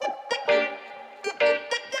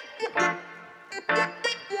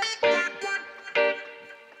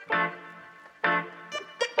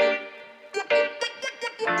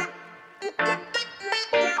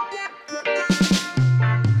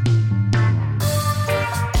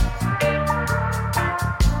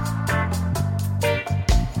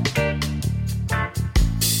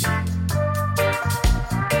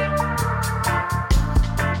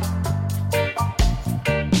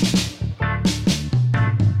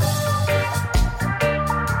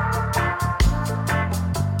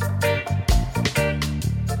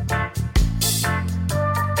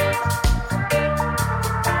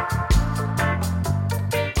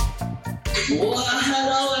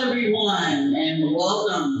and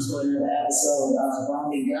welcome to another episode of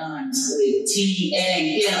Bumping Guns with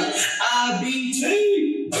TNM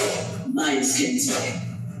IBT. My name is Ken today.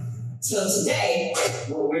 So today,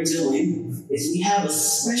 what we're doing is we have a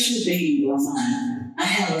special baby of mine. I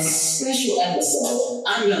have a special episode.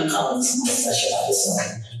 I'm going to call this my special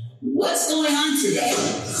episode. What's going on today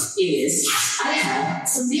is I have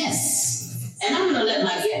some guests. And I'm going to let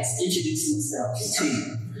my guests introduce themselves to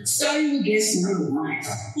you. Starting with guest number one.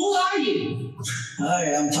 Who are you?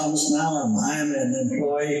 Hi, I'm Thomas Malum. I'm an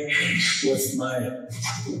employee with my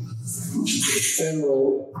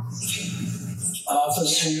federal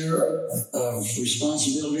office here of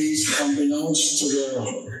responsibilities unbeknownst to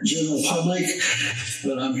the general public,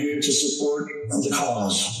 but I'm here to support the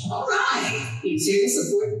cause. All right. He's here to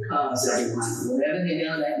support the cause, everyone. Whatever the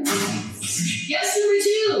hell that means. Guest number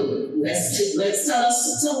two. Let's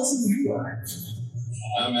tell us who you are.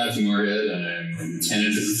 I'm Matthew Moorhead, and I'm lieutenant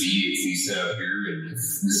of the VA police out here, and this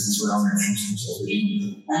is where I'm going to introduce myself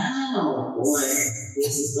again. Oh, boy.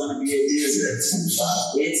 This is going to be a dessert.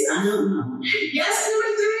 I don't know. Guest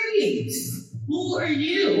number three. Who are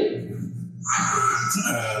you?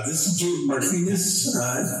 This is Gabe Martinez. I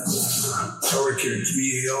work here at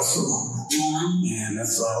VA also. And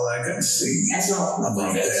that's all I got to say about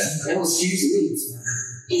that. That was usually.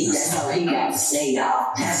 That's all he got to say,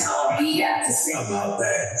 y'all. That's all he got to say about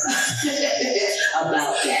that.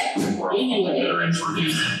 About that. Anyway,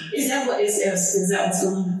 is that what's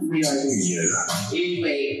going on? We are. Yeah.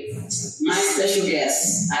 Anyway, my special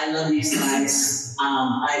guests. I love these guys.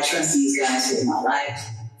 I trust these guys with my life.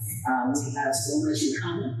 We have so much in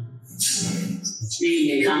common.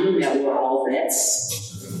 Being in common that we're all vets.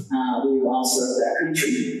 We all served our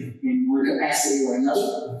country in one capacity or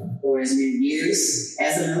another, or as many years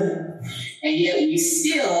as another. And yet we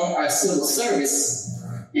still are civil service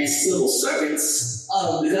and civil servants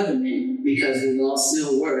of the government because we all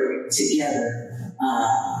still work together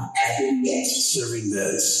at the VA. Serving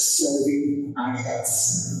vets. Serving our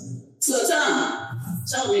vets. So Tom,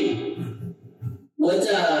 tell me, what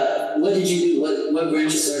did you do? What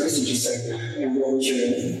branch of service did you serve? And what was your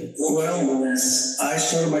I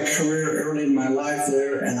started my career early in my life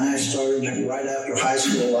there, and I started right after high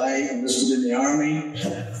school. I enlisted in the Army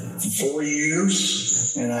for 4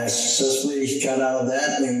 years, and I successfully got out of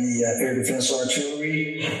that in the Air Defense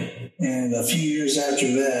Artillery. And a few years after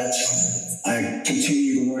that, I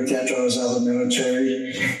continued to work after I was out of the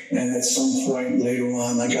military, and at some point later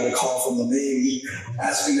on, I got a call from the Navy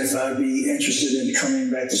asking if I'd be interested in coming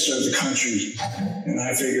back to serve the country. And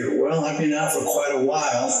I figured, well, I've been out for quite a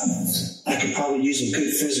while. I could probably use a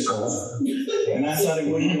good physical. And I thought it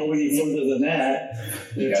wouldn't go any further than that.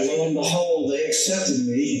 But lo and behold, they accepted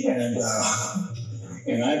me, and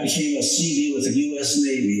I became a CV with the U.S.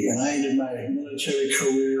 Navy, and I ended my military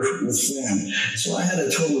career with them. So I had a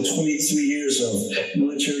total of 23 years of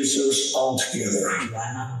military service altogether.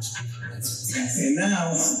 And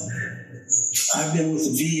now, I've been with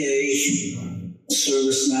the VA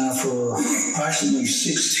service now for approximately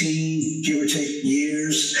 16, give or take,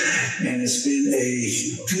 years, and it's been a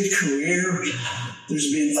good career. There's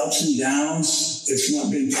been ups and downs. It's not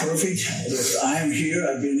been perfect, but I am here.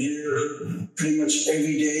 I've been here pretty much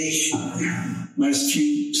every day. Minus a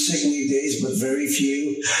few sick leave days, but very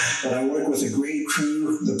few. But I work with a great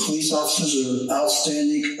crew. The police officers are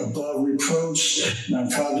outstanding, above reproach, and I'm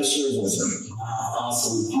proud to serve with them.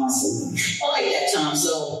 Awesome. I like that, Tom.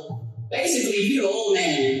 So basically, you're an old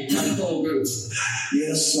man in the whole group.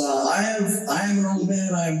 Yes, I am an old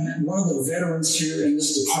man. I'm one of the veterans here in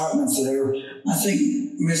this department there. I think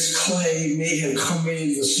Miss Clay may have come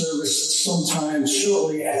into the service sometime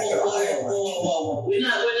shortly after I left. We're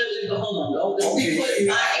not hold on. Don't be putting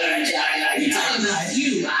my age out there. You're talking about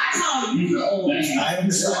you. I call you the old man. I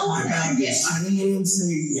understand. Yes. I didn't even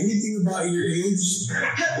say anything about your age,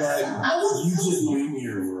 but you just been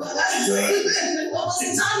here, bro. What was the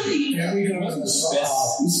time to you? Yeah, we go to the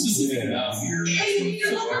soft.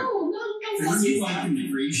 Was it like the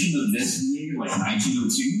creation of this meeting, like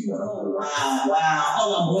 1902? Oh, wow.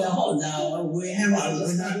 Well, no, we're not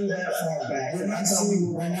that far back. We're not saying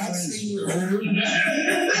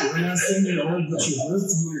you're old, but your birth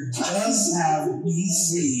year does have BC.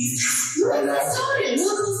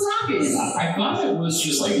 Look who's talking. I thought it was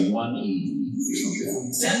just like 180.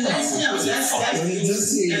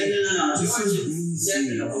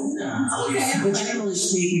 But generally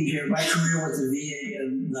speaking, here, my career with the VA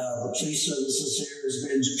and the police services here has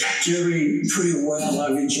been pretty well.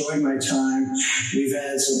 I've enjoyed my time. We've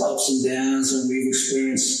had some ups and downs, and we've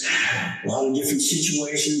experienced a lot of different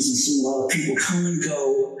situations and seen a lot of people come and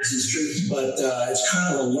go. But it's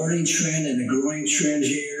kind of a learning trend and a growing trend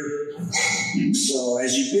here. So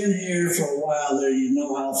as you've been here for a while there, you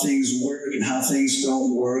know how things work and how things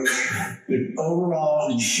don't work. But overall,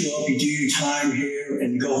 you show up, you do your time here,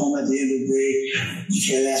 and you go home at the end of the day. You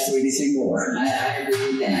can't ask for anything more. I agree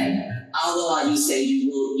with that. Although I do say you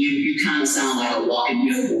kind of sound like a walking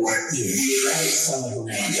billboard. Yeah, right. Sound like a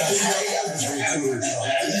walking. That's very cool.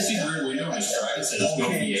 This is weird. We know I tried. It says go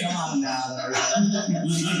Okay, come on now.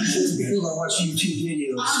 People that watch YouTube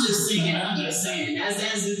videos. I'm just saying. As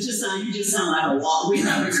it you just sound like a walk. We're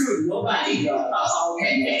not recruiting nobody.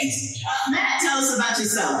 Okay, next. Matt, tell us about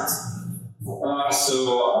yourself.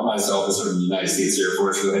 So myself, as sort of the United States Air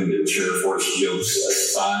Force, go ahead and get the Air Force jokes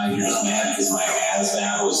aside. You're just mad because my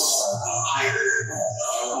hazmat was higher.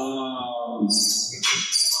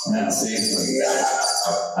 Let's see.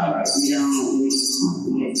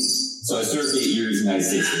 So I served 8 years in the United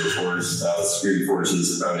States Air Force, security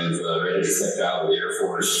forces, out of the ready to step out of the Air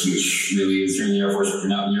Force, which really is during the Air Force, but you're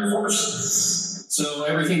not in the Air Force. So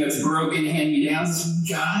everything that's broken, hand-me-downs,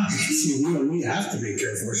 God. See, we have to make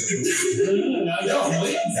Air Force jokes. No, I'm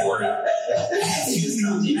waiting for it.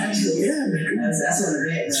 Actually, yeah, that's what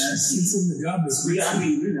it is. It's in the job description. I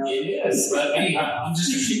mean, you know. It is, but hey, I'm just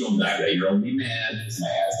going to keep going back to that. You're only mad because my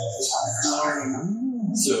ass was higher.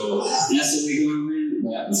 So That's what we're going to do.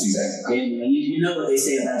 yeah, that's exactly. And you know what they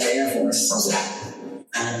say about the Air Force.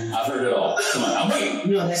 I've heard it all. Come on, I'm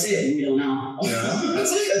waiting. No, that's it. We don't know.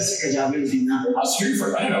 That's because y'all really do nothing. I was security for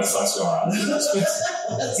it. I didn't know what the fuck's going on.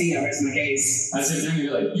 Let's see how it's my case. I said to him,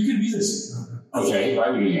 you're like, you can do this. Okay, why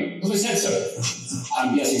are we doing it? Because I said so.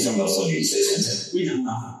 I'm guessing someone else told you to say something. We don't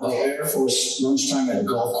know. Well, Air Force lunchtime at a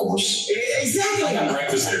golf course. Exactly. I got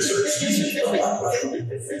breakfast there, sir. All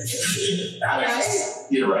right.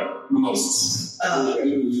 You're right. Mimosas.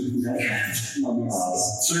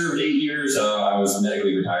 Served 8 years. I was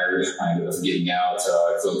medically retired. I ended up getting out.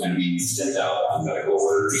 I felt kind of being sent out on medical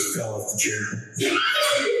orders. Fell off the chair.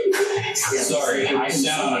 Sorry, I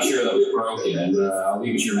sat on a chair that was broken, and I'll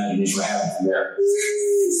leave it to your imagination what happened from there.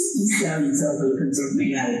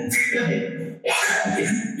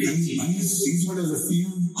 He's one of the few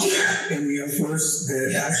in the Air Force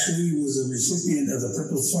that actually was a recipient of the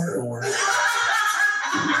Purple Fart Award.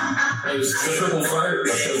 It was the triple fart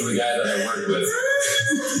because of the guy that I worked with.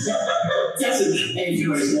 That's a hey,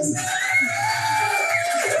 George.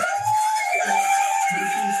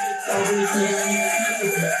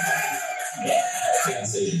 Can't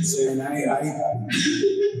say it. And I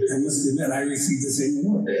must admit, I received the same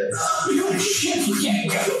award. Shit, you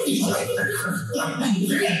can't go.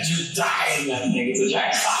 You're gonna just die in that thing. It's a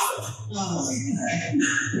giant coffin. Oh my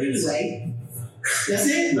God. Anyway, that's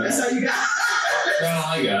it? That's all you got? That's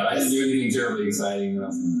all I got. I didn't do anything terribly exciting.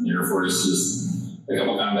 The Air Force, just a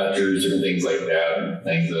couple combat tours, different things like that.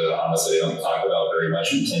 Things that honestly I don't talk about very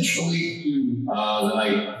much intentionally. Then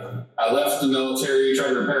I left the military, tried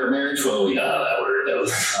to repair a marriage. Well, we know how that worked out. I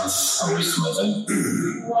was wasting my time.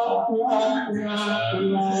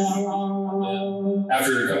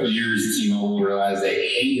 After a couple of years, T-Mobile realized they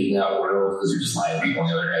hated that world because you're just lying to people on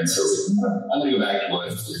the other end. So I'm going to go back to what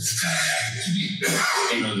it's kind of happened to be.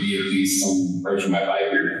 Able to be at least some approaching my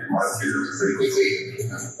 5-year mark here pretty quickly.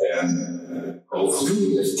 And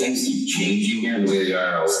hopefully, if things keep changing here the way they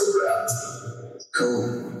are, I'll stick around.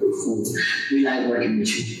 Cool. We like working with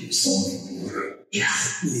you. So, yeah.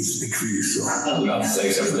 You need to speak for yourself. I'm about to say,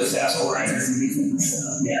 except for this asshole right here.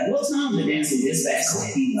 Yeah, well, Tom's a dancing dispatch.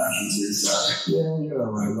 Yeah, you're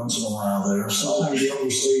all right once in a while there. Sometimes you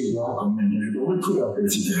overstay your welcome in there, but we put up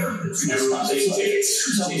with you there. Everyone's taking tickets.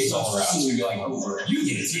 Tickets all around. So you'd be like, you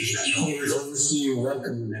get a ticket. Always oversee your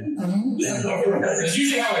welcome. That's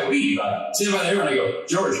usually how I leave. I sit by there and I go,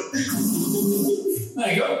 George.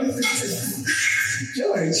 There you go.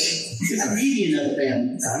 George, the comedian of the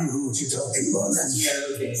family. I don't know what you're talking about.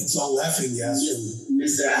 Yeah, okay. It's all laughing gas from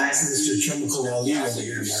Mr. Mr. Chemical Ali over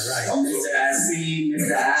here, am I right? Mr. I see,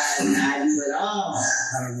 Mr. I do it all. I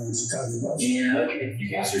don't know what you're talking about. Yeah, okay. You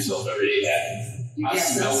gas yourself every day, Dad. You get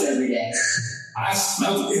stuff every day. I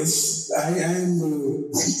smell it. I am the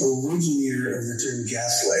originator of the term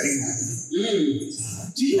gaslighting.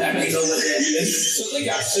 That makes over that. So they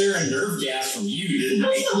got sarin nerve gas from you, didn't they? I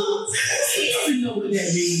don't know what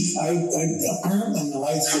that means. Apparently the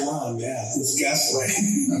lights go on, yeah. It's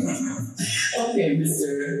gaslighting. Okay,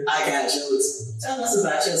 Mr. I got jokes. Tell us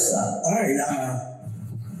about yourself. All right,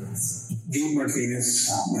 Gabe Martinez,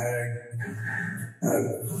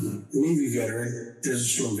 Navy veteran, Desert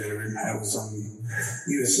Storm veteran. I was on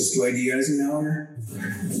USS Dwight D. Eisenhower.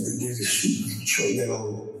 Did a short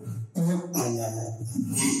little on the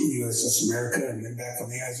USS America and then back on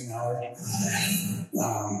the Eisenhower.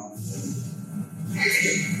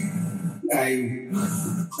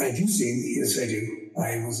 I do sing. Yes, I do.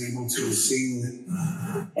 I was able to sing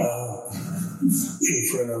in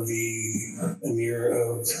front of the Emir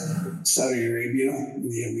of Saudi Arabia,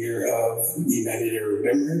 the Emir of the United Arab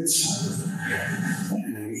Emirates,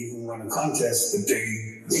 and I even won a contest, but they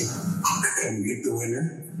couldn't get the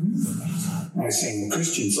winner. I sang a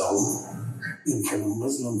Christian song in front of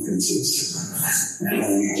Muslim princes, and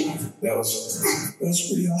that was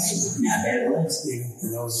pretty awesome. Yeah, that was. Yeah,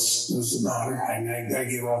 and that was an honor, and I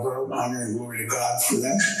give all the honor and glory to God for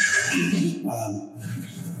that.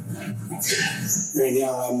 Right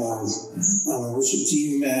now, I'm on a worship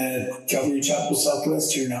team at Calvary Chapel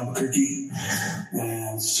Southwest here in Albuquerque,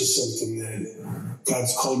 and it's just something that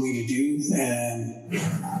God's called me to do, and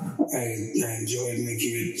I enjoy it and I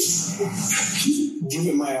give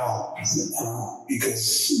it my all,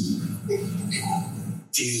 because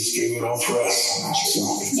Jesus gave it all for us. So.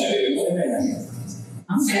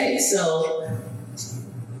 Okay, so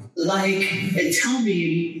and tell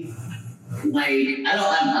me. I'm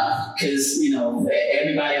not, because,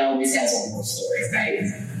 everybody always has a war story, right?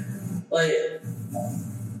 But,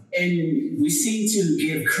 and we seem to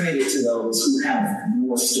give credit to those who have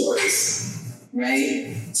war stories,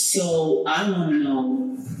 right? So I want to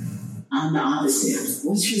know, on the opposite,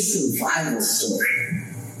 what's your survival story?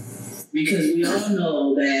 Because we all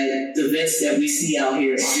know that the vets that we see out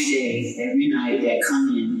here every day, every night, that come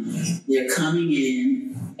in, they're coming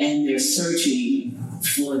in and they're searching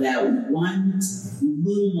for that one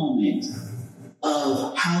little moment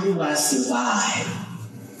of how do I survive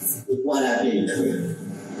with what I've been through,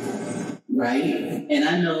 right? And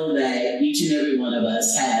I know that each and every one of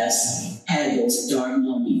us has had those dark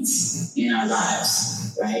moments in our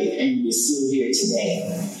lives, right? And we're still here today.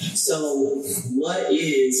 So what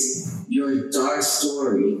is your dark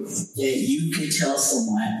story that you can tell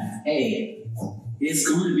someone, hey, it's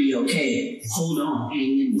going to be okay. Hold on,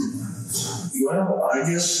 hang in there. Well, I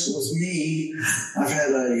guess with me, I've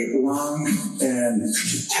had a long and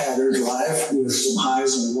tattered life with some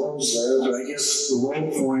highs and lows there, but I guess the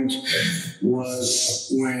low point was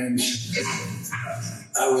when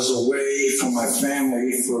I was away from my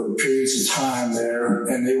family for periods of time there,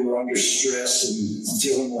 and they were under stress and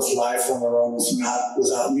dealing with life on their own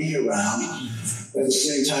without me around. At the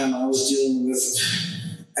same time, I was dealing with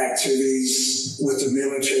activities with the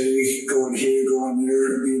military, going here, going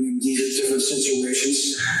there, being in different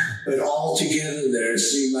situations. But all together there, it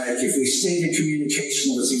seemed like if we stayed in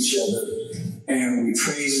communication with each other and we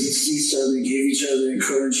praised each other and gave each other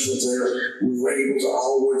encouragement there, we were able to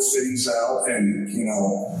all work things out. And,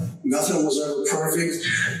 nothing was ever perfect,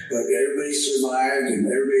 but everybody survived and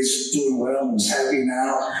everybody's doing well and is happy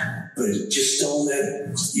now. But just don't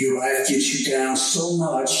let your life get you down so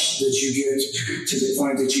much that you get to the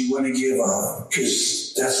point that you want to give up,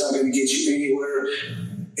 because that's not going to get you anywhere.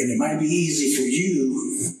 And it might be easy for you,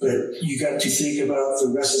 but you got to think about the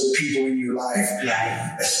rest of the people in your life,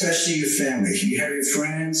 especially your family. You have your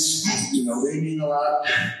friends, they mean a lot,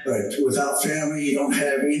 but without family, you don't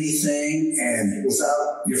have anything. And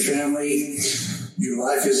without your family, your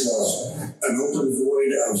life is an open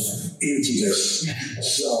void of emptiness.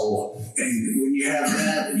 So, and when you have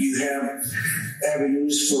that, you have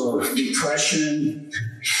avenues for depression,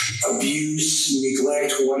 abuse,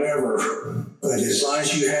 neglect, whatever. But as long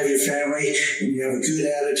as you have your family and you have a good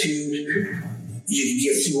attitude, you can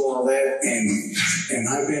get through all that. And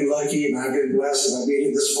I've been lucky and I've been blessed and I've made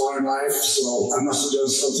it this far in life, so I must have done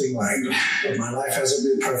something right. But my life hasn't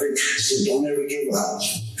been perfect, so don't ever give up.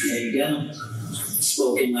 There you go.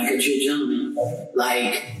 Spoken like a true gentleman.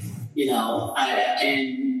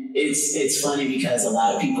 And it's funny because a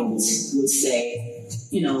lot of people would say,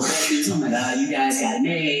 oh my God, you guys got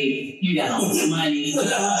made, you got all this money,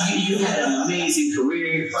 you had an amazing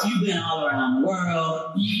career, you've been all around the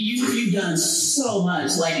world, you've done so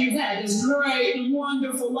much, you've had this great,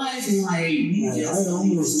 wonderful life, and I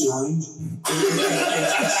almost joined. It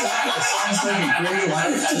sounds like a great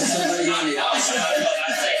life to somebody on the outside.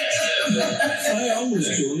 I almost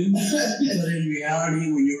joined. But in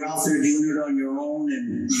reality, when you're out there doing it on your own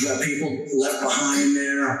and you got people left behind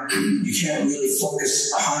there, you can't really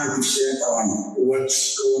focus 100% on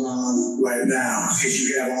what's going on right now because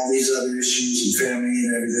you have all these other issues and family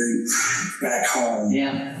and everything back home.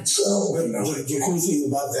 Yeah. So, but the cool thing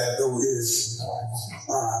about that, though, is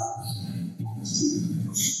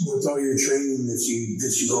with all your training that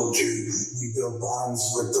you go to, you build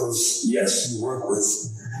bonds with those you work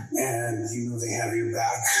with. And they have your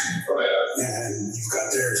back, and you've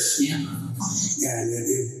got theirs. Yeah. And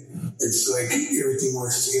it's like everything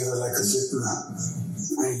works together like a zipper.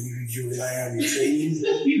 You rely on your training.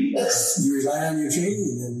 Yes. You rely on your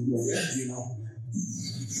training, and you know.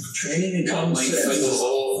 Training and common sense.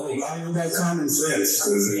 Relying on that common sense.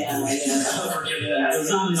 Yeah. That's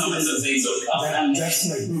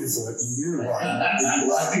like beautiful. You're right. A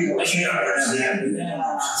lot of people can't understand.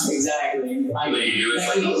 Yeah, exactly. Like, They do it.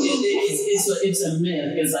 it's a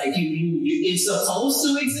myth. It's like you it's supposed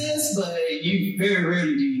to exist, but you very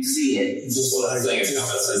rarely do you see it. Just Well, like I think it's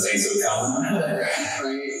common sense ain't so common.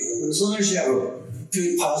 Right. As long as you have a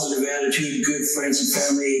good, positive attitude, good friends and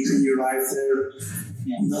family in your life there,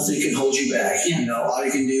 nothing can hold you back. Yeah. You know, all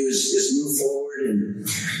you can do is move forward, and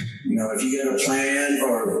you know, if you got a plan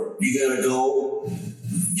or you got a goal,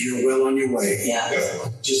 you're well on your way. Yeah.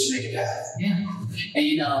 Just make it happen. Yeah. And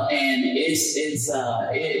you know, and it's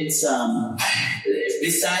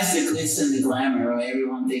besides the glitz and the glamour,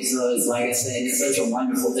 everyone thinks, oh, it's like I said, it's such a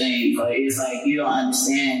wonderful thing, but it's like you don't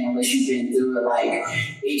understand unless you've been through it. Like,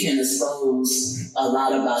 it can expose a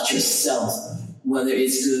lot about yourself, whether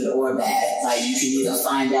it's good or bad. Like, you can either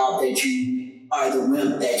find out that you are the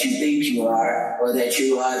wimp that you think you are, or that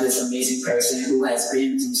you are this amazing person who has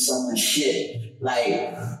been through so much shit.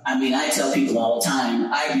 Like, I mean, I tell people all the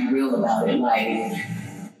time, I be real about it. Like,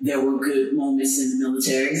 there were good moments in the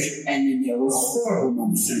military, and then there were horrible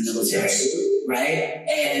moments in the military, right?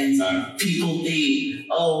 And people think,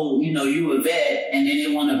 oh, you know, you a vet, and then they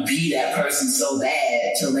want to be that person so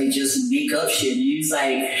bad till they just make up shit. And it's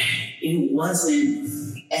like, it wasn't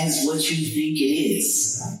as what you think it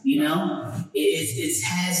is, you know? It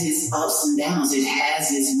has its ups and downs. It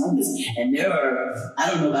has its moments. And there are, I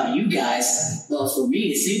don't know about you guys, but for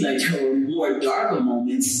me, it seemed like there were more darker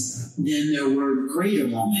moments than there were greater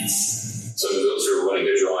moments. So those who are running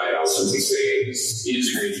a drawing, I'll simply say it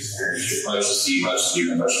is a great experience. Much to see, much to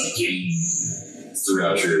do, and much to gain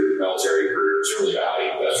throughout your military career. It's really about how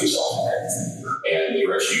you invest yourself in it. And the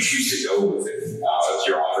direction you choose to go with it. If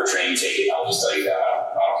you're on for training, take it. I'll just tell you that. I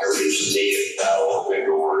don't care what you should take it. That'll open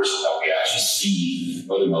doors, help you actually see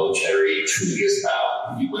what the military truly is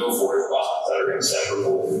about. You will for it, that are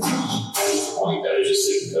inseparable. That's the point that it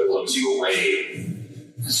just blows you away.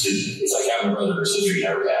 It's like having a brother or sister you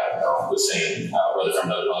never had. The same brother from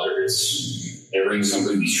another mother. It rings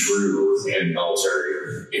something to be true in the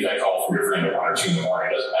military. If that call from your friend at 1 or 2 in the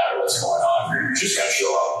morning, it doesn't matter what's going on. You're just going to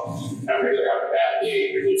show up. Now, maybe they're having a bad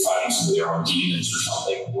day. Maybe they're fighting some of their own demons or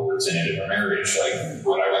something. Or it's an end of a marriage. Like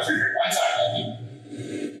what I went through during my time. I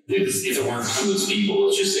mean, if it weren't for those people,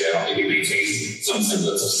 let's just say I don't think it maintains some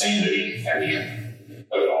semblance of sanity at the end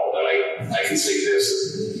of it all. But I can say this.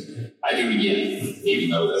 I do it again, even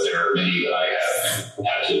though that there are many that I have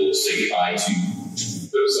had to say goodbye to.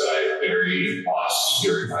 Those that I buried, lost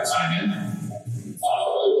during my time in.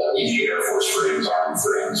 Air Force friends, Army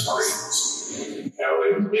friends, Marines. You know,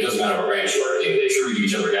 it doesn't matter what branch you are. They treat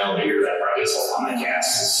each other down to hear that probably this whole podcast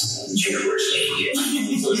is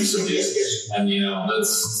university. So there's some days. And, you know,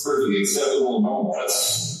 that's perfectly acceptable and normal.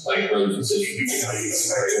 That's like brothers and sisters. You know, you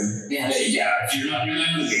expect. Yeah. If you're not doing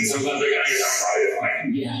anything, sometimes they're going to get probably like.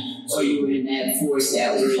 Yeah. So you were in that force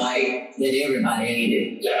that was like, that everybody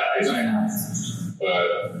hated. Yeah, exactly. But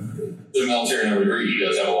the military, I would agree,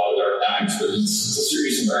 does have a lot of dark times, but it's a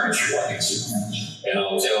serious environment you're walking into. And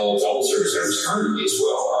I'll tell all service members currently as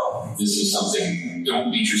well, this is something,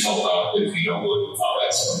 don't beat yourself up if you don't look at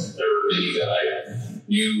combat stuff. There were many that I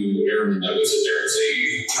knew, airmen that would sit there and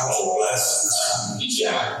say, how blessed.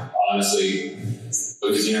 Yeah, honestly,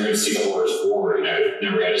 because you never had to see the horrors forward, and I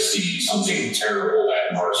never had to see something terrible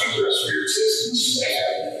that marks you the rest of your existence.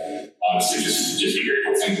 And honestly, just be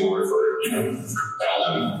grateful, thank the Lord for, you know, tell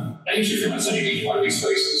them. Thank you for not sending me to one of these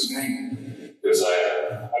places. Because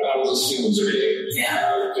I battle those feelings every day.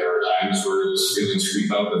 Yeah. There are times where those feelings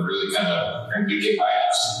creep up and really kind of frankly kick my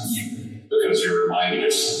ass. Because you're reminded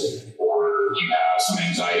of something, or you have some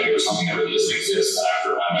anxiety or something that really doesn't exist. And I have to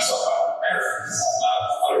remind myself out of America.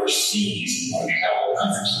 I'm not overseas. I'm in all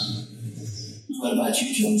countries. What about you,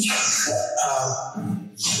 George?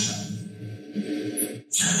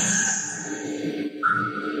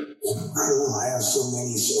 I don't know. I have so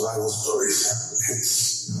many survival stories.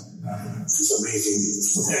 It's amazing.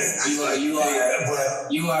 You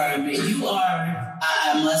are.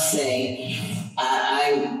 I must say,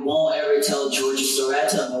 I won't ever tell George's story. I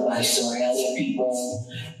tell nobody's story. I let people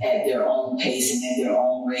at their own pace and at their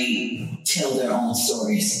own rate tell their own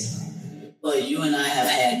stories. But you and I have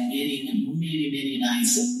had many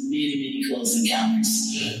nights and many close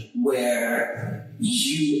encounters where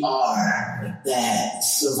you are that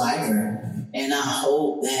survivor. And I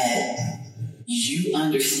hope that you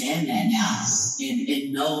understand that now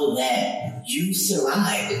and know that you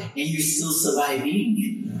survived and you're still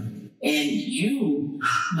surviving. And you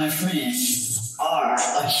my friend, are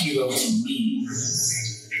a hero to me.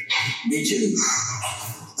 Me too.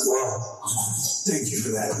 Well, thank you for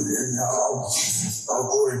that. And all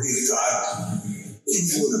glory be to God.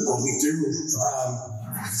 He's the one that pulled me through.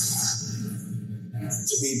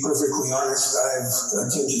 To be perfectly honest, I've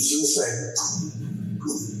attempted suicide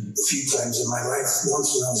a few times in my life. Once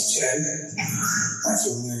when I was 10, I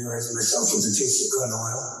familiarized myself with the taste of gun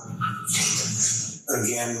oil.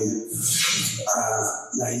 Again,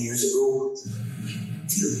 9 years ago,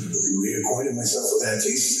 reacquainted myself with that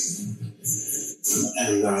taste.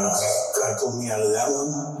 And God pulled me out of that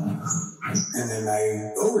one. And then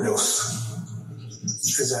I overdosed.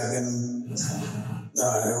 Because I've been,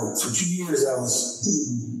 for 2 years, I was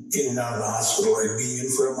in and out of the hospital. I'd be in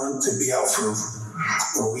for a month, I'd be out for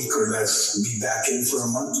a week or less, be back in for a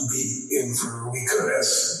month, be in for a week or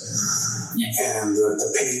less. And the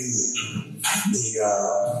pain,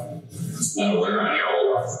 Not aware on your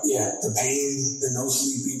whole life. the pain, the no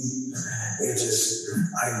sleeping, it just,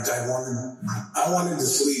 I wanted to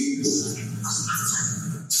sleep.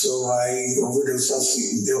 So I overdosed on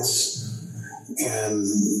sleeping pills. And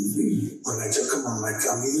when I took them, I'm like,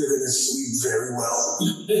 I'm either going to sleep very well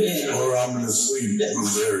or I'm going to sleep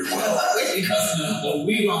very well.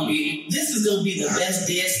 This is going to be the best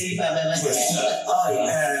day of sleep I've ever had. Oh,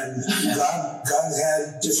 yeah. And God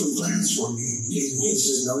had different plans for me. He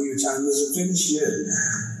says, no, your time isn't finished yet.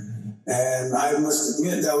 And I must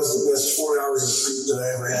admit, that was the best 4 hours of sleep that I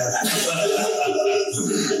ever had.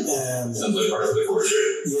 And sounds like part of the course.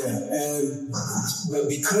 but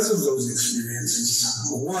because of those experiences,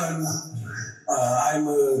 one, I'm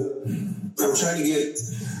trying to get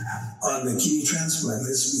on the kidney transplant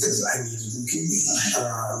list because I need a new kidney.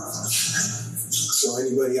 So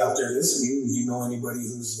anybody out there listening, you know anybody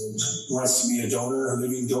who wants to be a donor, a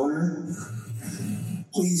living donor,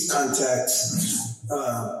 please contact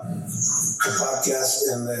the podcast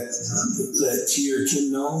and let T or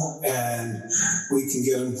Kim know, and we can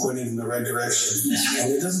get them pointed in the right direction.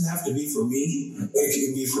 And it doesn't have to be for me; it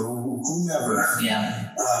can be for whomever.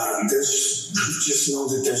 Yeah. Just know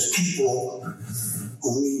that there's people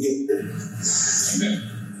who need it. Amen.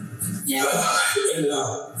 Yeah.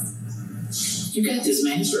 You got this,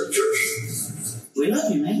 man. Serve church. We love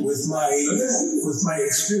you, man. With my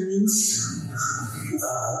experience.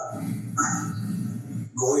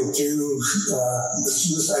 Going through the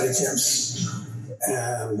suicide attempts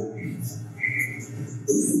and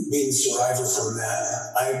being a survivor from that,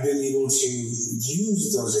 I've been able to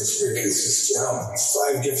use those experiences to help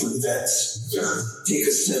 5 different vets take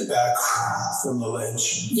a step back from the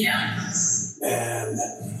ledge. Yeah.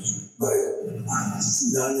 But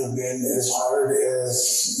none have been as hard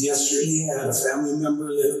as yesterday. I had a family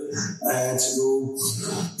member that I had to go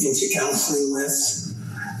into counseling with.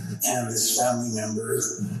 And this family member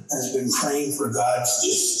has been praying for God to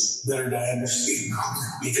just let her die in her sleep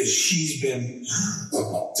because she's been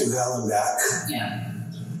through hell and back. Yeah.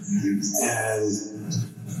 And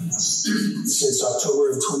since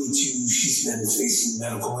October of 22, she's been facing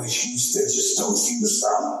medical issues that just don't seem to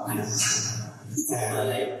stop. And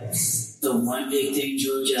the one big thing,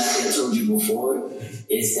 Georgia, I told you before,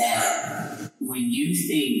 is that when you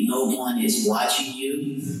think no one is watching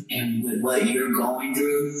you and with what you're going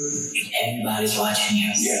through, everybody's watching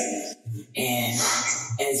you. yeah. And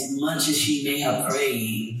as much as she may have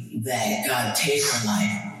prayed that God take her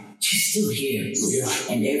life, she's still here. Yeah.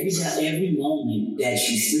 And every moment that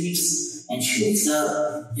she sleeps and she wakes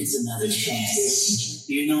up, it's another chance.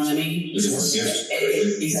 You know what I mean? Yes.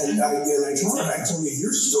 And I told you,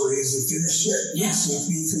 your story isn't finished yet. Yes.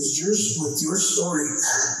 Because with your story,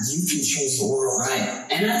 you can change the world. Right.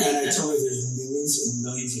 And I told you, there's millions and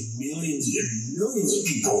millions and millions and millions of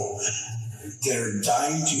people that are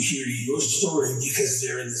dying to hear your story because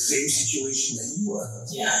they're in the same situation that you are.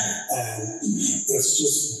 Yeah. And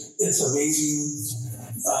it's amazing.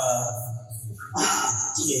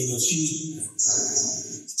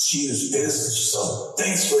 She was pissed. So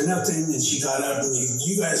thanks for nothing. And she got up and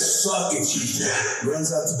you guys suck. And she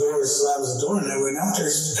runs out the door, slams the door, and I went out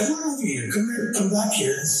there. Come on over here. Come back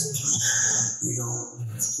here.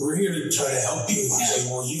 We're here to try to help you. I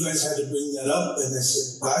said, well, you guys had to bring that up. And they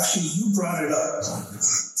said, well, actually, you brought it up.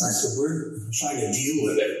 I said, we're trying to deal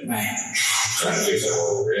with it. Right. Trying to fix it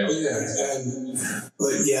all real. Yeah.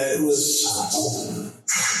 But yeah, it was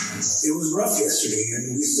rough yesterday,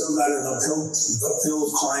 and we still got an uphill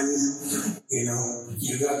climbing.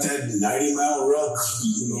 You got that 90-mile ruck,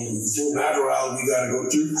 full back route we got to go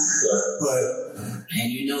through. But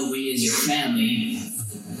and we as your family,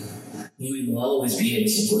 we will always be here to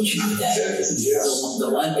support you with that. The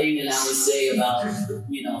one thing that I would say about,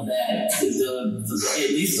 that at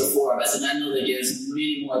least the four of us, and I know that there's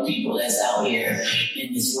many more people that's out here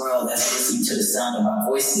in this world that's listening to the sound of our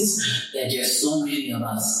voices, that there's so many of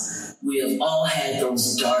us. We have all had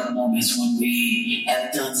those dark moments when we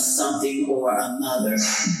have done something or another,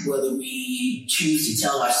 whether we choose to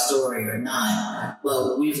tell our story or not.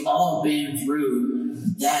 But we've all been through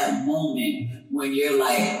that moment when you're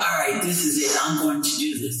like, all right, this is it. I'm going to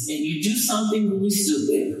do this. And you do something really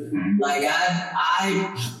stupid. Like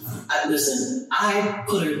listen, I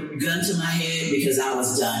put a gun to my head because I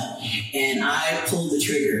was done. And I pulled the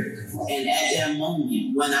trigger. And at that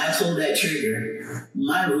moment, when I pulled that trigger,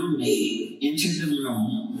 my roommate entered the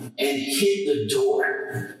room and hit the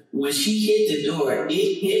door. When she hit the door, it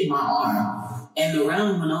hit my arm. And the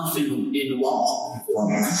round went off in the wall.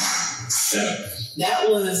 That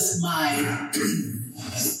was my...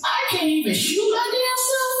 I can't even shoot my damn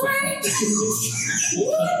self right.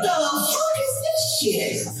 What the fuck is this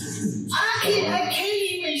shit? I can't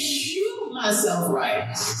even shoot myself right.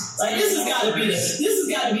 Like this has got to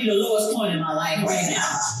be the lowest point in my life right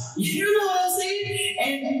now. You know what I'm saying?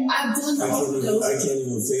 And I've done all of those. I can't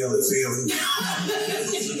even fail it.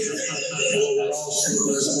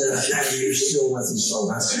 You're still with us, so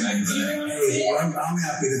that's I'm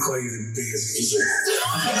happy to call you the biggest loser.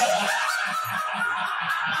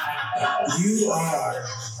 You are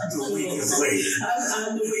the weakest link.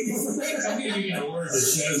 I'm the weakest link. I'm going to get a word that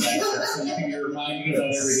says that so you can be reminded of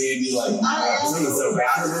that every day and be like, I'm the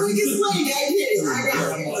weakest link.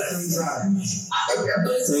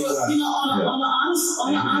 But on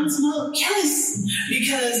an honest note, yes,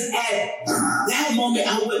 because at that moment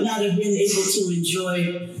I would not have been able to enjoy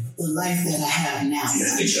the life that I have now.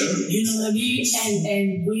 You know what I mean?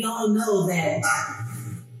 And we all know that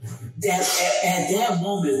at that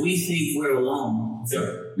moment we think we're alone,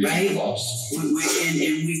 right? And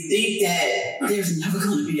we think that there's never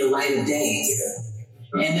going to be a light of day,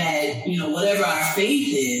 and that whatever our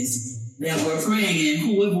faith is that we're praying and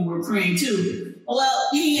whoever we're praying to, well,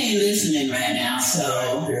 he ain't listening right now,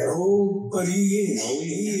 so. But he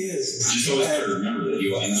is. Just always got to remember that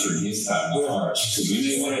he'll answer his time with hearts. Because we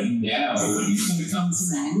may want to now, but he's going to come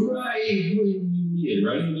through right when you need it,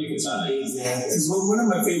 right in the nick of time. Well, one of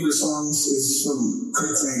my favorite songs is from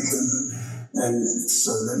Kirk Franklin, and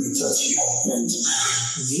so Let Me Touch You. And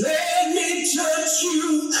let me touch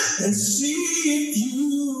you and see if you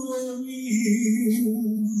are real.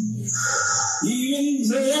 Even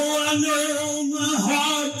though I know my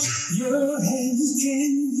heart, your hands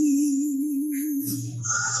can heal.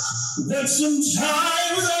 That sometimes I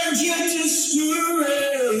get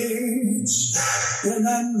discouraged, and I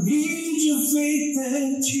need your faith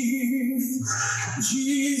and tears.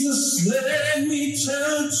 Jesus, let me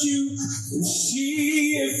touch you and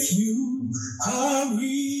see if you are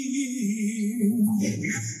real. And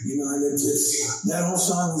that whole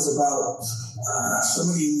song is about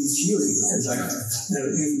somebody needs healing. It's like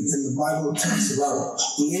in the Bible, it talks about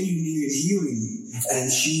the lady who needed healing,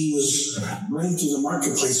 and she was running through the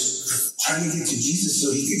marketplace trying to get to Jesus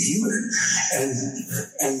so he could heal her.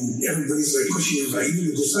 And everybody's like pushing her back.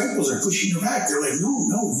 Even the disciples are pushing her back. They're like, no,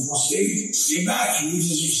 stay back. He needs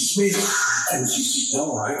his space. And she said,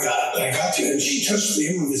 no, I got you. And she touched the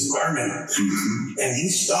hem of his garment. And he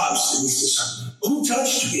stops and he says, who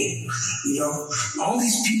touched me? All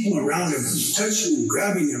these people around him, he's touching and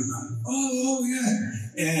grabbing him. Oh,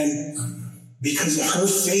 yeah. And because of her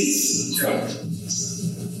faith,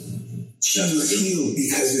 she was healed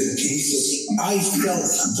because he says, I felt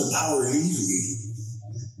the power leave me.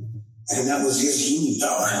 And that was his healing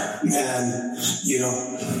power. And,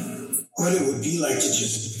 what it would be like to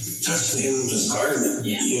just touch the hem of his garment,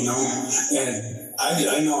 And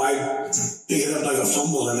I know I'd pick it up like a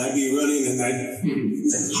fumble and I'd be running and I'd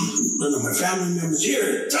run to my family members,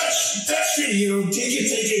 here, touch it, take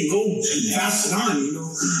it, go pass it on,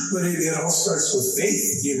 But it all starts with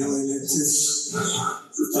faith, and it's just,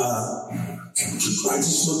 I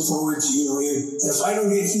just look forward to, if I don't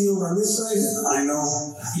get healed on this side, I know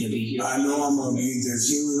I'm going to be, there's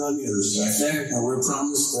healing on the other side. And we're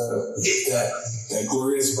promised that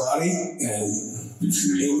glorious body, and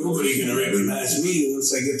ain't nobody going to recognize me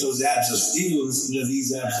once I get those abs of steel instead of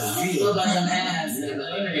these abs of steel. What about them abs?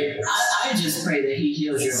 I just pray that he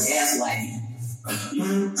heals your gaslighting.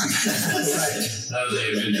 That was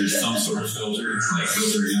Avengers, some sort of filter, like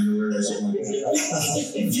filtering underwear or something like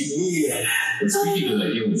that. Yeah. But speaking of the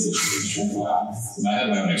healing situation, I had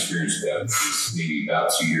my own experience with that maybe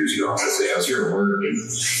about 2 years ago. I was here at work, and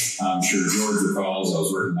I'm sure George recalls I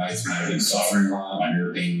was working nights and I've been suffering a lot. My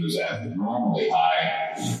nerve pain was abnormally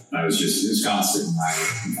high. I it was constant.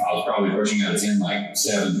 I was probably pushing out of 10, like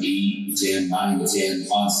 7, 8, 10, 9 to 10,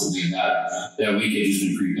 constantly. And that week had just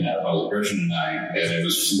been creeping up. I was approaching a 9, and it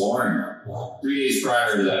was flooring. 3 days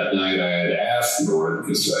prior to that night, I had asked the Lord,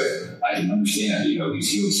 because I didn't understand,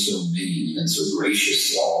 He's healed so many, He's been so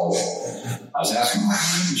gracious. I was asking, why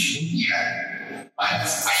haven't you healed me? I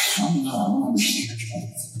don't know. I don't understand.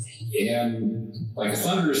 And like a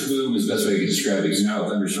thunderous boom is the best way to describe it, because a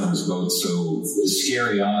thunderstorm is both so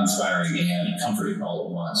scary, awe-inspiring, and comforting all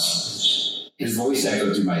at once. His voice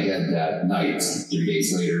echoed through my head that night. 3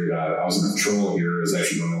 days later, I was on a patrol here. I was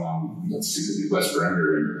actually going along, the West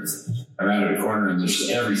Perimeter, and I rounded a corner, and just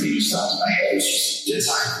everything just stopped in my head. It was just dead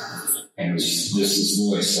silent. And it was just this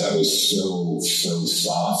voice that was so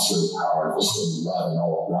soft, so powerful, so loving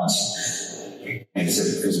all at once. And he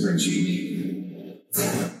said, because it brings you to me.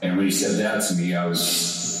 And when he said that to me, I had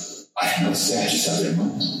no say. I just sat there and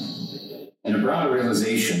looked. And it brought a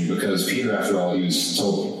realization, because Peter, after all, he was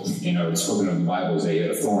told, it's spoken of in the Bible as he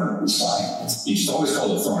had a thorn in his side. He just always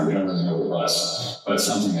called it a thorn. We don't really know what it was, but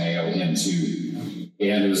something that ailed him too.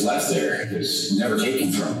 And it was left there. It was never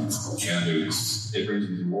taken from him. And it brings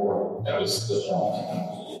me to the Lord. That was the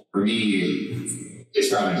point. For me, it's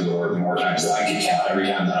brought me to the Lord more times than I can count. Every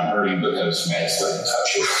time that I'm hurting, because man, it's starting to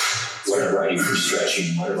touch it. Whatever I do for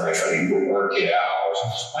stretching, whatever I try to do to work it out,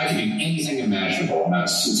 I can do anything imaginable, and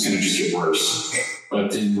it's going to just get worse. But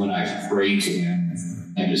then when I pray to Him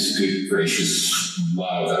and His good, gracious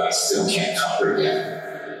love that I still can't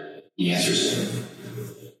comprehend, He answers it.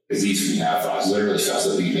 Because these we have, I literally felt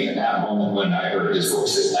it leaving in that moment when I heard His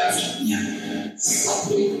voice and left. Yeah. It's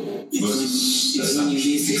when you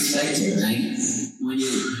least expect it, right? When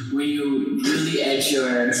you really at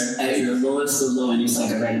your lowest of low, and it's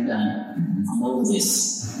like, all right, I'm done. I'm over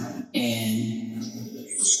this. And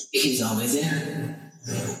He's always there.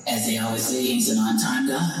 As they always say, He's an on-time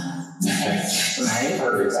God. Right?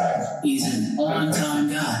 Perfect time. He's an on-time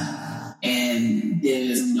God. And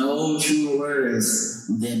there's no truer words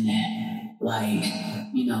than that. Like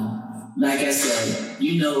I said,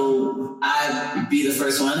 I'd be the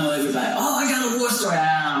first one. I know everybody, I got a war story.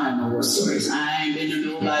 I don't have no war stories. I ain't been to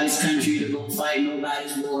nobody's country to go fight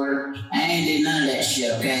nobody's war. I ain't did none of that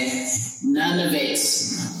shit, okay? None of it.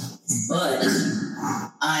 But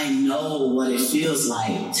I know what it feels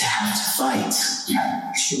like to have to fight.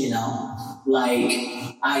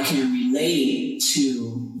 I can relate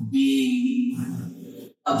to being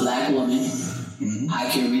a black woman. I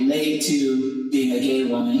can relate to being a gay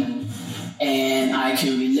woman. And I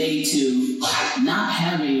can relate to not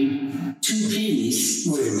having 2 pennies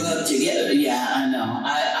rubbed together. Yeah, I know.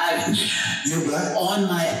 You're black? On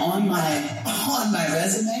my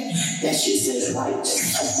resume, that shit says white.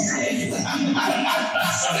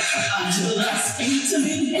 Until they speak to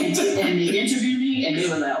me and they interview me, and they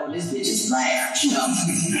were like, "Oh, this bitch is black." Have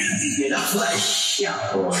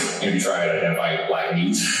you tried to identify black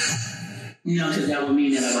meat? Because that would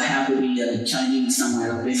mean that I would have to be a Chinese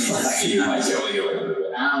somewhere up in there.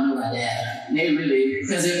 I don't know about that. They really,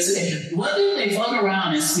 because what if they fuck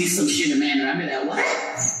around and speak some shit in Mandarin? I'd be like, what?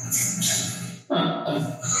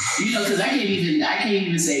 Because I can't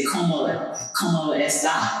even say como está.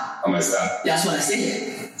 Como está? That's what I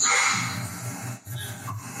said.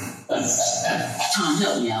 Tom,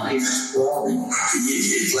 help me out here. Well,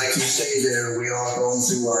 like you say there, we all going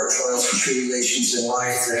through our trials and tribulations in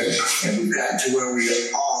life, and we've gotten to where we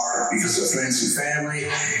are because of friends and family,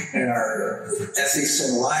 and our ethics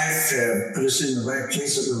in life have put us in the right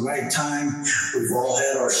place at the right time. We've all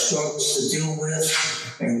had our struggles to deal with,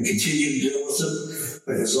 and we continue to deal with them.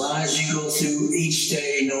 But as long as you go through each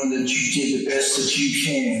day knowing that you did the best that you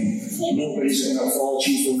can, nobody's going to fault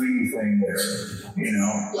you for anything there.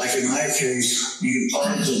 Like in my case, you can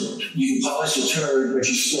polish a turd, but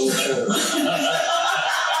you're still a turd.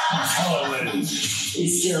 It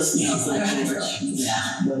still smells like church.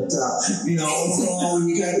 Yeah. But, overall, when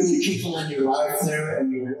you got good people in your life there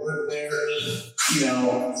and you live there,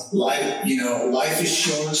 life is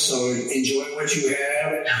short, so enjoy what you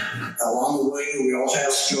have. Along the way, we all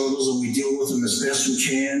have struggles and we deal with them as best we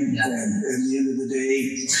can. Yeah. And at the end of the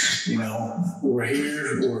day, we're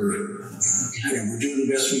here, we're doing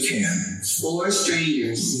the best we can. 4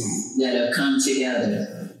 strangers that have come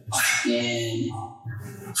together, and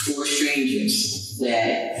 4 strangers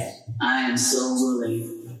that I am so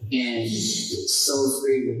willing and so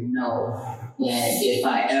free to know that if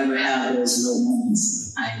I ever have those low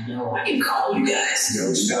moments, I know I can call you guys. I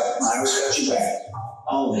always got your back.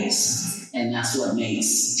 always. And that's what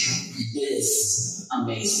makes this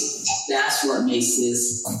amazing. That's what makes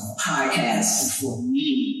this podcast for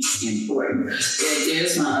me important.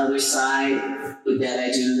 There's my other side that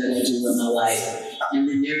I do with my life. And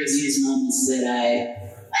then there is these moments that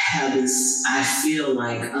I feel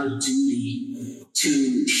like a duty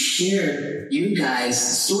to share you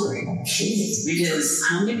guys' story. Because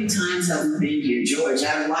how many times have we been here, George?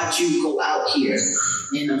 I watch you go out here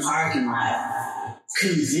in the parking lot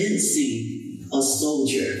convincing a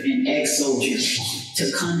soldier, an ex-soldier, to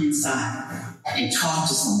come inside and talk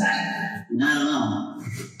to somebody, not alone.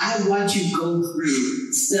 I watch you go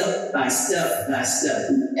through step by step by step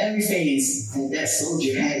every phase that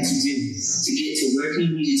soldier had to do to get to where he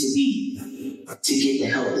needed to be to get the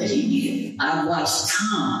help that he needed. I watched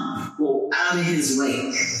Tom go out of his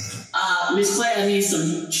way. Miss Clay, I need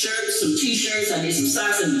some shirts, some t-shirts, I need some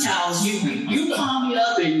socks and towels. You call me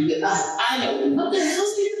up and I know, what the hell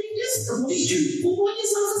do you need this for? What is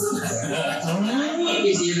I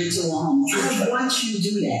give it to a home. I watch you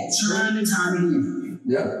do that time and time again.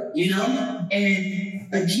 Yeah. You know?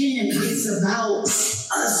 And again, it's about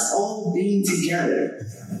us all being together.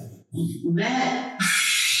 Matt,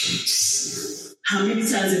 how many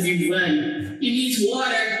times have you run? He needs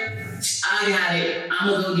water. I got it. I'm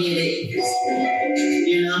going to go get it.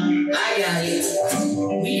 You know? I got it.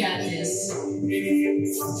 We got this.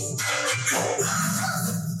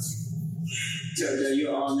 Jojo, you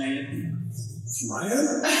all nighter?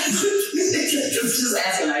 Maya? Just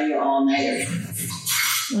asking how you all nighter.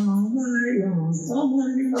 That's what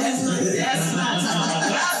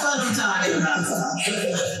I'm talking about.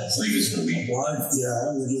 Sleep is for me. What? Yeah, I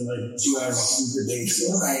was doing like 2 hours of sleep a day. So.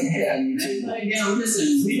 Right, yeah. Listen,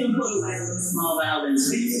 we don't put away the small violins.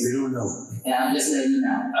 They don't know. Yeah, I'm just letting you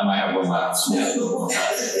know. I might have one last.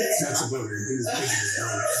 That's a booger.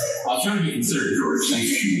 I'll try to be considerate, George. Thanks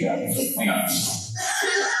for shooting that. Hang on.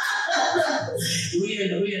 We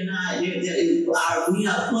are not. We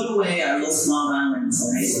have put away our little small violins.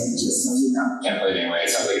 Okay, so just so you know. Can't play it anyway. It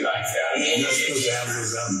sounds like a nice guy. You're not supposed to have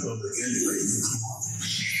those out in public anyway.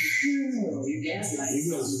 You gaslight. He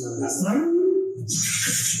goes,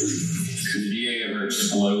 The DA ever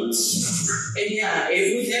explodes. Yeah,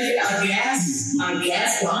 it was a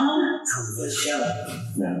gas bomb. For sure.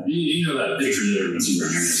 Yeah. You know that picture there, it's a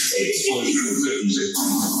explosion of quick music.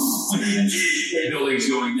 The building's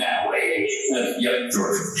going that way. Yep,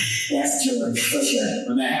 George. That's George, for sure.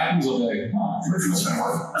 When that happens, I'll be like, oh, George must have been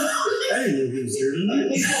working. I didn't know he was here tonight.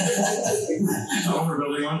 Over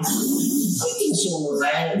building one. So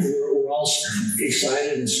we're all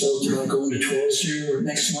excited and stoked about going to Twirls here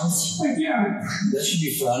next month. Yeah. That should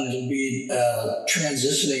be fun. It'll be a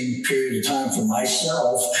transitioning period of time for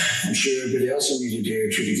myself. I'm sure everybody else will need a day or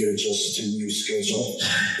two to get adjusted to the new schedule.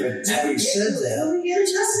 But having said that, we get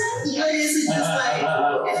adjustment? What is it just like?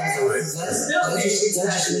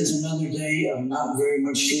 that just means another day of not very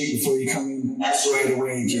much sleep before you come in right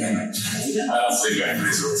away again. I don't sleep very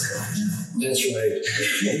much. That's right.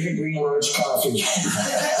 Yeah, you can bring a large coffee.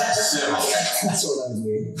 That's what I'm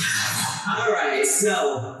doing. All right,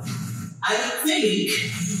 so I think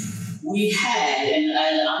we had, and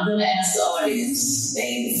I'm going to ask the audience,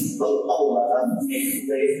 they vote poll up.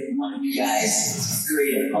 If one of you guys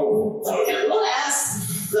agree to poll. Okay, we'll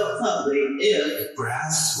ask the public if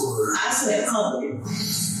Brass or? I said public.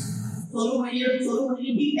 Put away your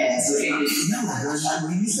meat ass, okay? No,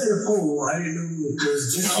 when you said a poll, I didn't know if there was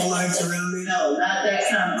disco lights around it. No, not that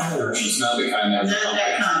kind of poll. It's not the kind that. Not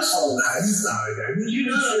that kind of poll. I just thought that. You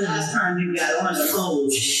know the last time you got on the poll,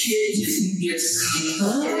 shit you just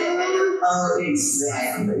oh,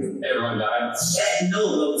 exactly. Everyone died.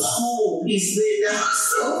 No, the pole, he slid down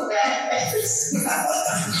so fast.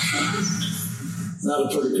 Not a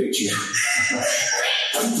pretty picture.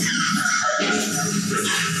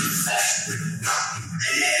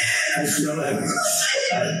 I still haven't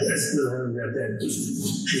got that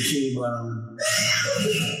bikini bottom.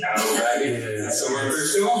 Out back in. Yeah. Somewhere there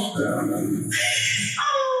still?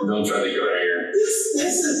 Don't try to go right here.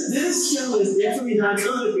 This show is definitely not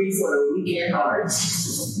going to be for the weekend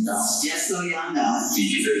hearts. No. Just so y'all know.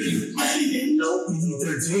 PG-13. Nope.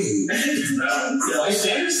 PG-13. Like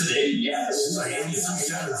standards today, yes. It's like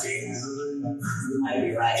 17. You might be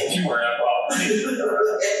right. A few more, a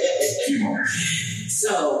few more.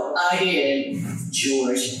 So, again,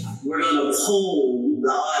 George, we're going to poll the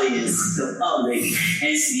audience, the public,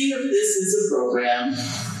 and see if this is a program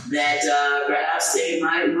that perhaps they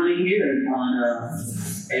might want to hear on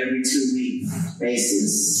every 2-week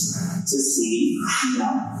basis to see,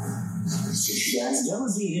 That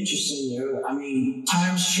would be interesting. I mean,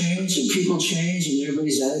 times change and people change and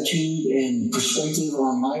everybody's attitude and perspective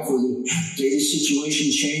on life or the daily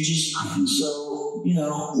situation changes. So,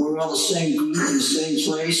 we're all the same group in the same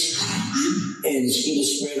place, and it's good to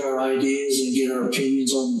spread our ideas and get our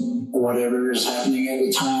opinions on whatever is happening at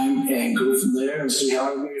the time and go from there and see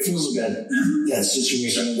how everybody feels about that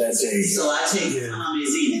situation of that day. So I take Tom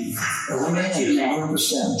is in. Oh, man,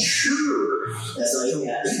 100%. Sure. That's all you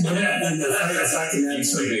got. And if I can add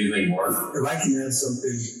something, anything more? if I can add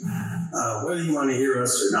something, whether you want to hear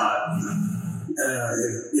us or not,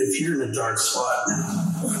 if you're in a dark spot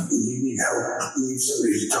and you need help, you need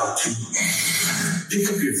somebody to talk to, pick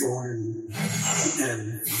up your phone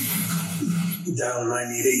and dial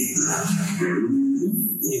 988.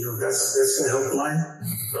 That's the helpline.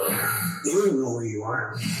 They don't know where you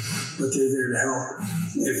are, but they're there to help.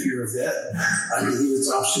 If you're a vet, I believe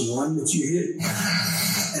it's option 1 that you hit.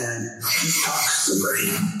 And just talk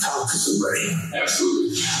to somebody.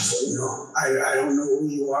 Absolutely. I don't know who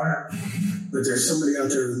you are, but there's somebody out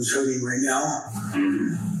there who's hurting right now.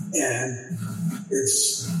 And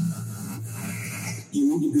you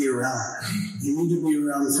need to be around. You need to be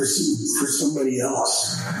around for somebody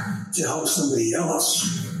else, to help somebody else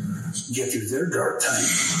get through their dark time.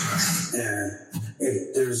 And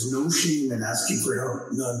there's no shame in asking for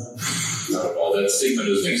help. None. Not at all. That stigma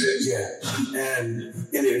doesn't exist. Yeah. And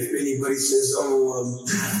if anybody says,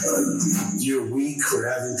 you're weak for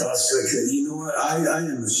having thoughts like that, you know what? I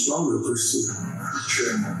am a stronger person.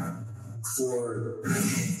 Sure. For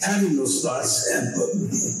having those thoughts and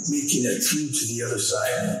making it through to the other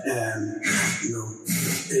side. And,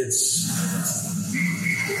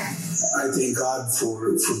 I thank God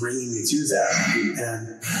for bringing me through that.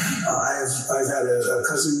 And I've had a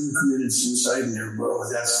cousin who committed suicide, and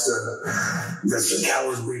that's the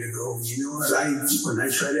coward way to go. You know what? When I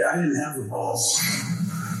tried it, I didn't have the balls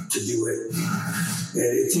to do it.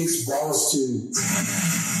 And it takes balls to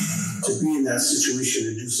be in that situation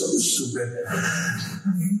and do something stupid.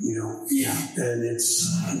 And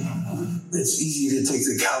it's easy to take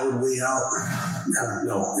the coward way out.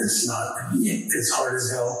 No, it's not. It's hard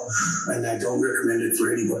as hell, and I don't recommend it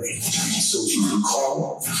for anybody. So if you can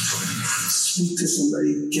call, speak to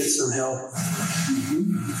somebody, get some help.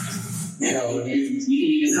 You can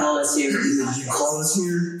even call us here. You call us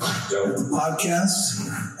here at the podcast,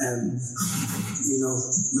 and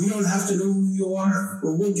we don't have to know who you are,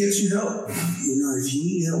 but we'll get you help. If you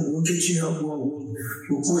need help, we'll get you help.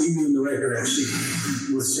 We'll point you in the right direction.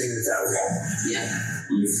 We'll say it that way. Yeah.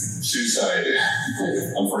 With suicide,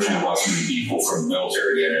 unfortunately, I lost many people from the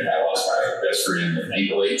military, and I lost my best friend on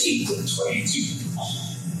April 18th of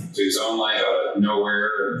 2018 to his own life out of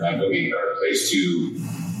nowhere. I'm looking at a place to.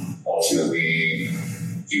 Ultimately, a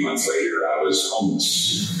few months later, I was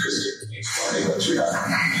homeless because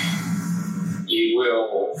it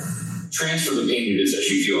will transfer the pain it is that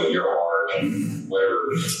you feel in your heart and whatever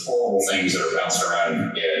horrible things that are bouncing around in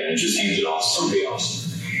your head, and just hands it off to somebody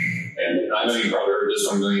else. And I know you've probably heard this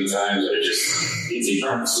 1 million times, that it's a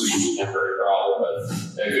permanent solution to a temporary problem, but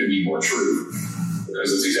that couldn't be more true.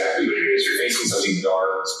 Because it's exactly what it is. You're facing something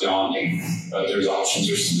dark, it's daunting, but there's options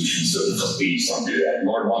or solutions, so please don't do that. The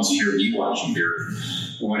Lord wants to hear you, wants you to hear.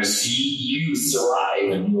 We want to see you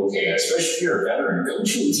thrive and be okay, especially if you're a veteran. Go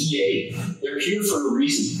to a TA. They're here for a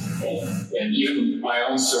reason. And even my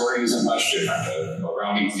own story isn't much different.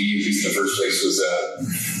 Around the VAPs in the first place was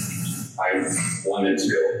I wanted to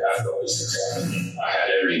go after all these things. I had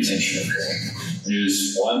every intention of going. It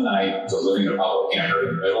was one night, I was living in a public camper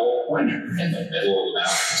in the middle of winter, in the middle of the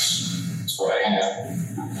mountains. That's what I had.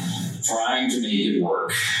 Trying to make it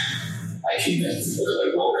work. I came in because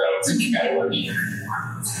I woke up thinking I don't need it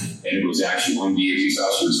anymore. And it was actually one VAP's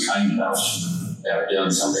officer who was kind enough to have done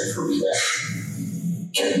something for me that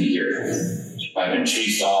kept me here. I've been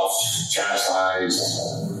chased off, chastised.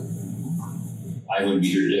 I wouldn't be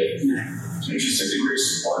here today. It's just the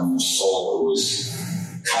grace of one soul who was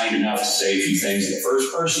kind enough to say a few things. The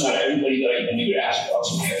first person that everybody that I knew to ask about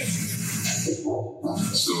something.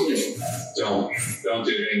 So don't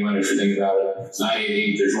do it, anyone, if you think about it. It's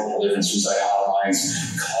 988, there's multiple different suicide hotlines.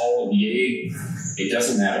 Call a VA. It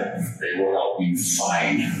doesn't matter. They will help you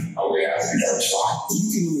find a way out of your spot.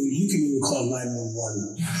 You can even call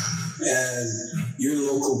 911, and your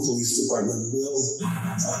local police department will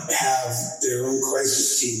have their own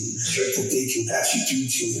crisis team that they can pass you through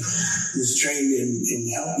to, who's trained in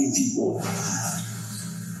helping people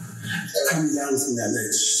coming down from that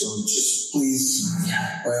ledge. So just please,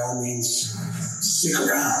 by all means, stick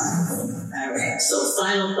around. All right. So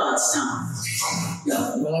final thoughts, Tom. Go.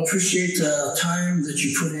 Well, I appreciate the time that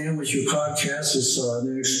you put in with your podcast. It's a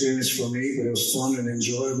new experience for me, but it was fun and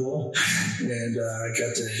enjoyable. And I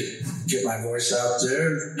got to get my voice out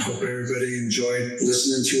there. Hope everybody enjoyed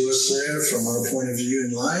listening to us there from our point of view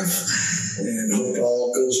in life. And hope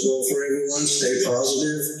all goes well for everyone. Stay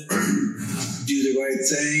positive. Do the right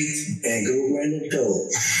thing. And go, Brandon, go.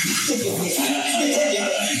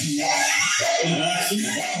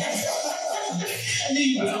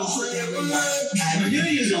 I knew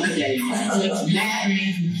you was going to put that in. Matt,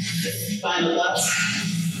 final thoughts?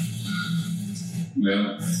 Well,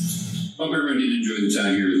 hope everyone did enjoy the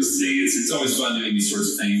time here with us today. It's always fun doing these sorts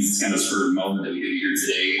of things. It's kind of spur of the moment that we did here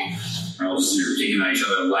today. We're all just taking at each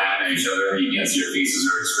other, laughing at each other. You can't see our faces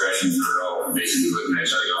or expressions. We're all basically looking at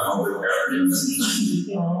each other going, oh, we're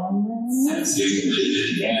That's it.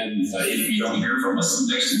 And if you don't hear from us in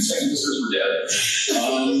the next 2 seconds, because we're dead.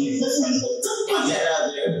 Put that out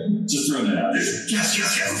there. Just throwing that out there. Yes.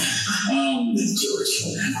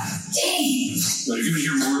 But if you want to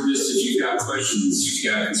hear more of this, if you've got questions, if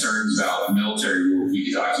you've got concerns about the military, we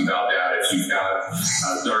can talk to you about that. If you've got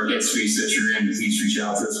a dark headspace that you're in, please reach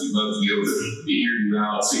out to us. We'd love to be able to hear you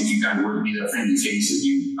out, see if you kind of work to be that friendly face that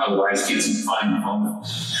you otherwise can't seem to find in the moment.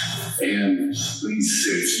 And please,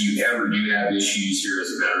 if you ever do have issues here as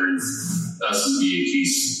a veteran, us as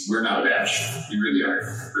VAPs, we're not a badge. We really are.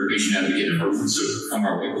 We're a patient advocate and program, so come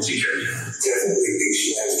our way, we'll take care of you. Definitely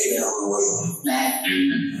patient advocate on the way. Matt,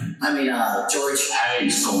 George. I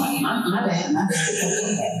stole my bad.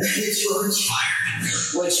 George,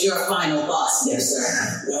 what's your final thoughts there, sir?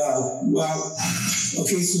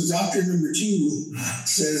 Okay, so doctor number 2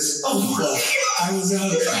 says, I was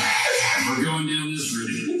out. We're going down this route.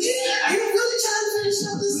 Are you really trying to finish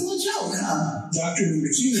up this little joke, huh? Doctor number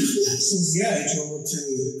 2 says, yeah, I drove to...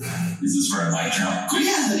 Is this where I might jump?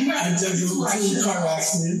 I drove to a car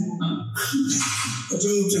accident. I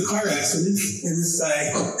drove to a car accident, and this guy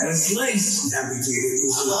had his legs amputated.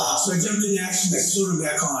 So I jumped in action, I sewed him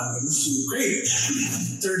back on, and this was great.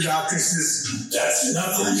 Third doctor says, that's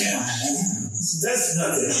nothing, man. That's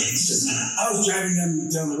nothing. He says, I was driving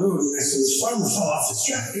down the road, and I saw this farmer fall off his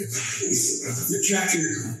tractor. The tractor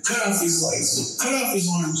cut off his legs, cut off his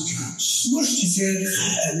arms, smushed his head,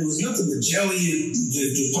 and there was nothing but jelly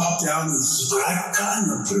that popped out. And he said, I got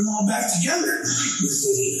him and put them all back together. He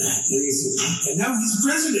said, and now he's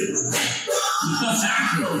president.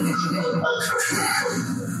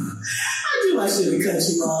 I should have cut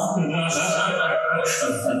you off.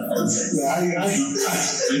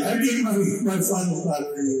 I think my final thought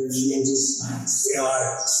earlier is just stay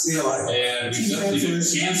alive. And we definitely get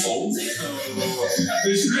canceled. So it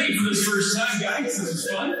was great for this first time, guys. This was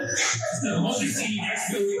fun. We'll be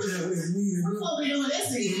doing this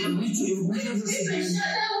again. We shut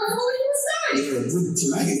down before we even started.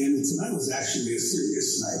 Tonight was actually a serious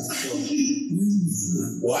night. So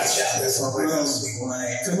watch out. That's all I got to say.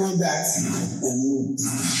 Come on back and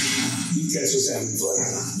you catch us having fun.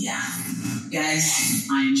 Yeah. Guys,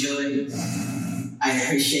 I enjoyed it. I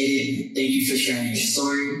appreciate it. Thank you for sharing your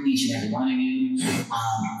story, each and every one of you.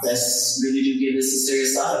 Let's really do give this a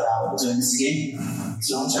serious thought about doing this again.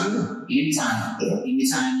 So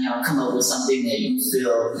anytime y'all come up with something that you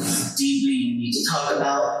feel deeply you need to talk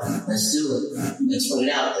about, let's do it. Let's put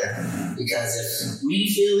it out there. Because if we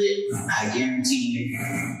feel it, I guarantee you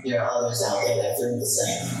there are others out there that feel the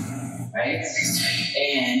same. Right?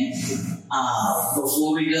 And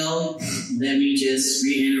before we go, let me just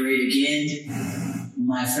reiterate again,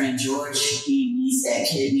 my friend George, he needs that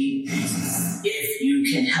kidney. If you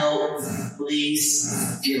can help,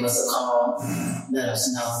 please give us a call. Let us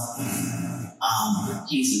know.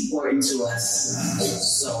 He's important to us.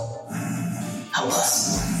 So help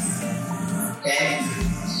us. Okay?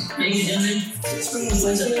 Thank you, gentlemen.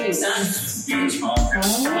 Until next time.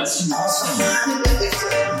 Awesome. Awesome.